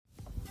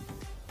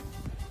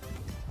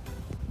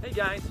Hey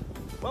guys,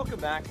 welcome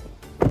back.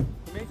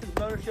 The Mason's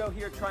Motor Show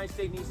here at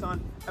Tri-State Nissan,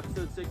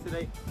 episode 6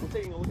 today. We're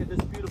taking a look at this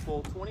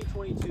beautiful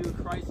 2022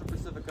 Chrysler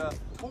Pacifica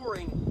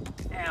Touring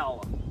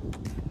L.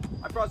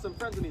 I brought some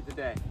friends with me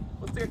today.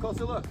 Let's take a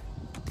closer look.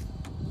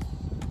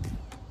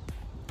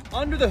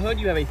 Under the hood,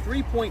 you have a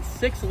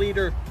 3.6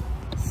 liter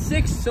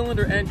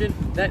 6-cylinder engine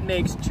that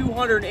makes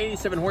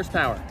 287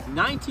 horsepower,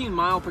 19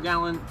 mile per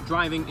gallon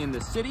driving in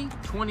the city,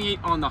 28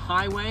 on the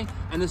highway,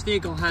 and this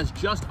vehicle has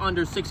just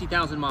under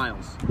 60,000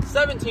 miles.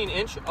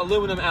 17-inch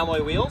aluminum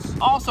alloy wheels.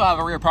 Also have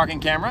a rear parking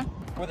camera.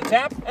 With a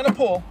tap and a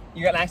pull,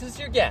 you got access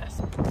to your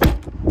gas.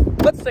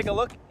 Let's take a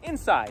look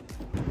inside.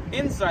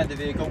 Inside the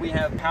vehicle, we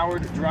have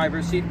powered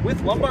driver's seat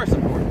with lumbar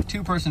support.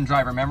 2-person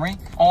driver memory.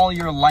 All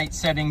your light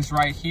settings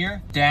right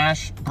here.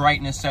 Dash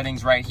brightness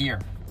settings right here.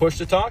 Push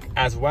to talk,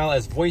 as well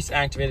as voice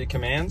activated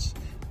commands.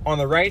 On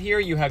the right here,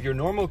 you have your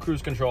normal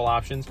cruise control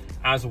options,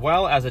 as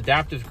well as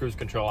adaptive cruise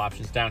control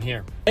options down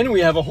here. And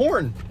we have a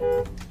horn.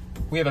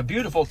 We have a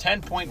beautiful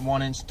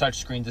 10.1-inch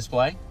touchscreen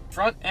display,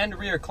 front and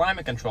rear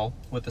climate control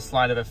with the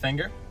slide of a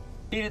finger,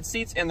 heated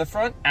seats in the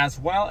front, as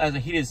well as a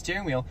heated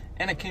steering wheel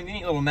and a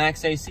convenient little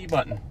max AC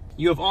button.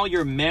 You have all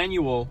your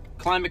manual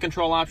climate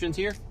control options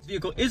here. This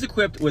vehicle is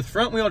equipped with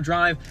front wheel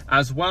drive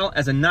as well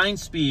as a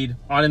 9-speed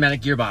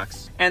automatic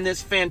gearbox. And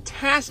this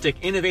fantastic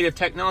innovative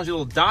technology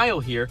little dial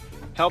here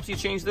helps you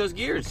change those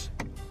gears.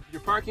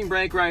 Your parking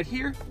brake right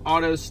here,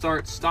 auto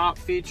start stop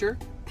feature,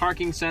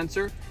 parking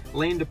sensor,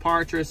 lane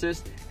departure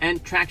assist,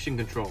 and traction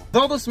control. With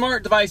all the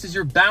smart devices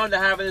you're bound to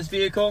have in this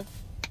vehicle,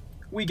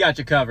 we got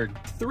you covered.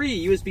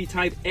 3 USB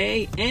type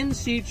A and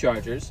C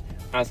chargers,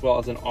 as well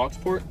as an aux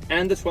port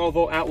and the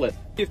 12-volt outlet.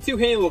 You have 2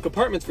 handy little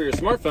compartments for your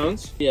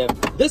smartphones. You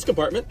have this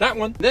compartment, that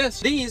one,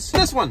 this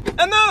one,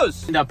 and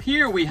those. And up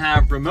here we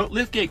have remote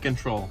liftgate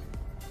control.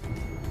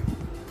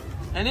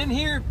 And in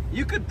here,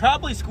 you could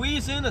probably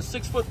squeeze in a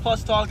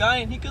 6-foot+ tall guy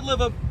and he could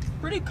live a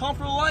pretty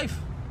comfortable life.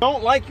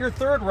 Don't like your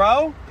 3rd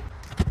row?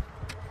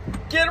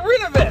 Get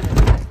rid of it.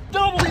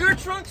 Double your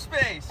trunk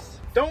space.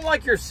 Don't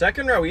like your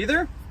 2nd row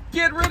either?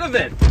 Get rid of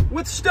it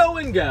with stow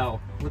and go.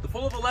 With the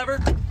pull of a lever,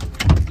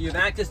 you have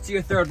access to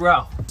your 3rd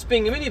row.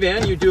 Being a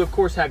minivan, you do of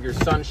course have your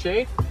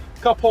sunshade,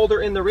 cup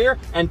holder in the rear,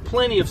 and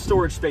plenty of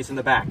storage space in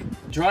the back.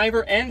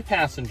 Driver and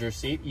passenger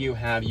seat, you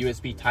have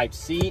USB type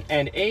C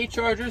and A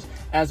chargers,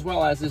 as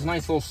well as this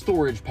nice little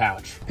storage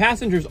pouch.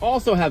 Passengers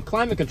also have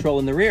climate control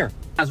in the rear,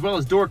 as well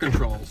as door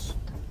controls.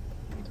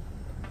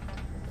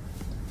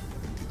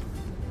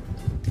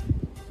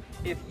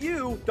 If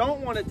you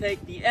don't want to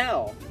take the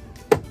L,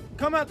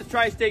 come out to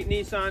Tri-State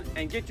Nissan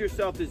and get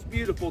yourself this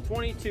beautiful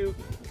 22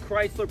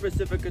 Chrysler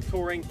Pacifica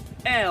Touring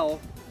L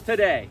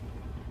today.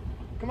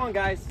 Come on,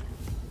 guys.